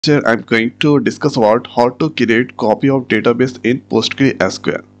Here I'm going to discuss about how to create copy of database in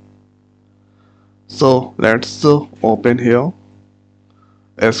PostgreSQL. So let's open here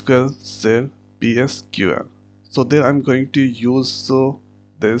SQL cell psql. So there I'm going to use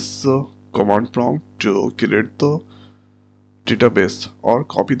this command prompt to create the database or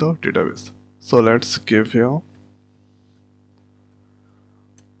copy the database. So let's give here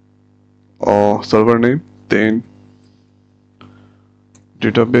server name, then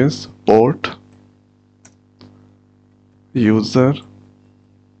database port, user.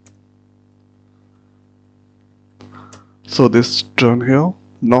 So this done here.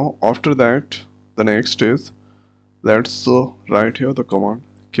 Now after that, the next is let's write here the command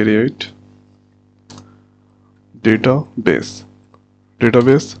create database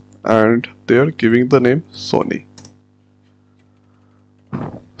and they are giving the name Sony,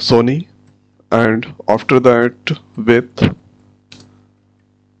 and after that with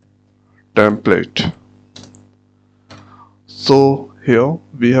template. So here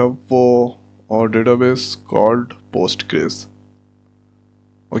we have our database called Postgres.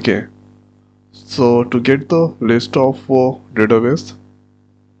 Okay, so to get the list of database,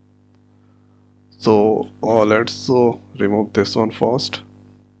 so let's remove this one first.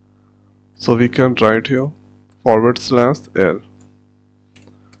 So we can write here /l.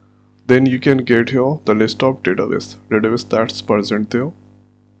 Then you can get here the list of database that's present there.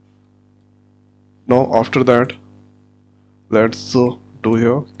 Now after that, let's do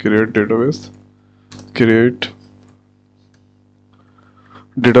here create database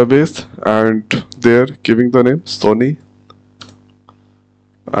and they're giving the name Sony,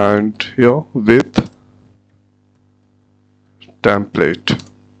 and here with template,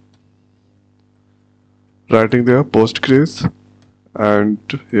 writing there Postgres,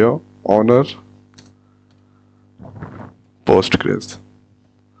 and here honor Postgres.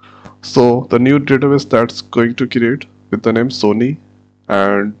 So the new database that's going to create with the name Sony,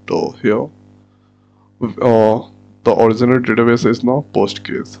 and here the original database is now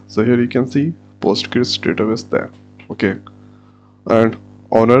Postgres. So here you can see Postgres database there. Okay, and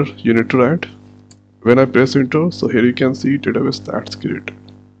honor you need to write when I press enter. So here you can see database that's created.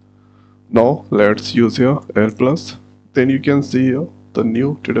 Now let's use here L plus. Then you can see here the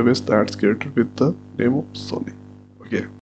new database that's created with the name of Sony. Okay.